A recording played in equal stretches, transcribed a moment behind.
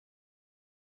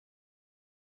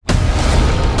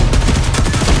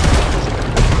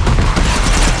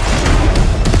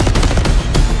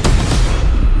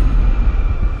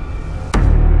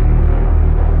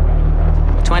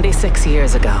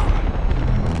years ago,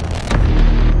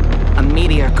 a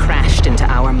meteor crashed into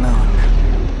our moon.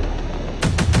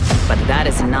 But that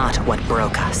is not what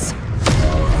broke us.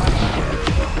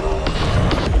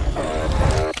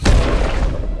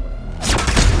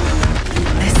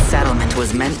 This settlement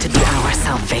was meant to be our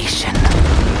salvation.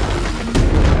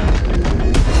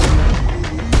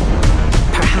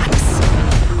 Perhaps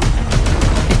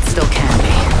it still can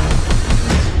be.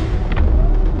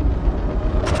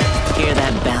 Hear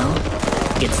that bell?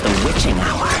 It's the witching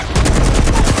hour.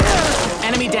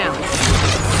 Enemy down.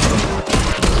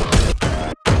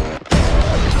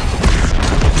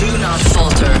 Do not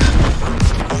falter.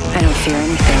 I don't fear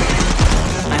anything.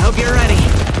 I hope you're ready.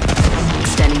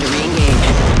 Extending to re-engage.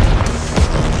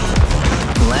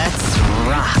 Let's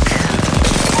rock.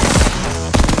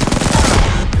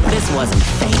 This wasn't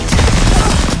fate.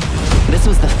 This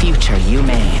was the future you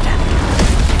made.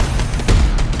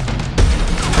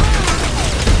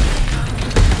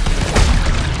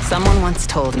 Someone once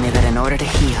told me that in order to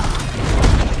heal,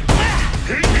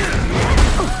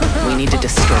 we need to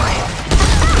destroy.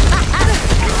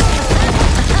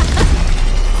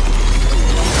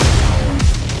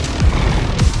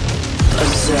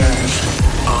 Observe.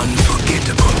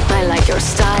 Unforgettable. I like your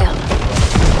style.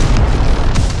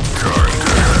 Time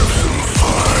to have some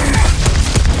fun.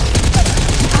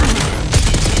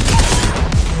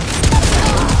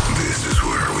 This is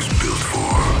what I was built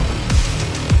for.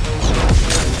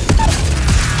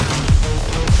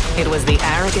 It was the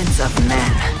arrogance of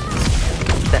men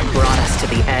that brought us to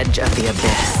the edge of the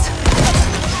abyss.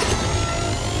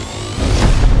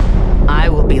 I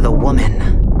will be the woman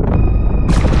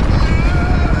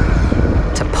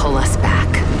to pull us back.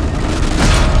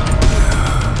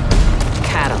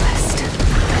 Catalyst.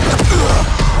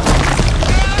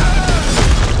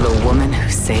 The woman who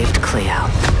saved Cleo.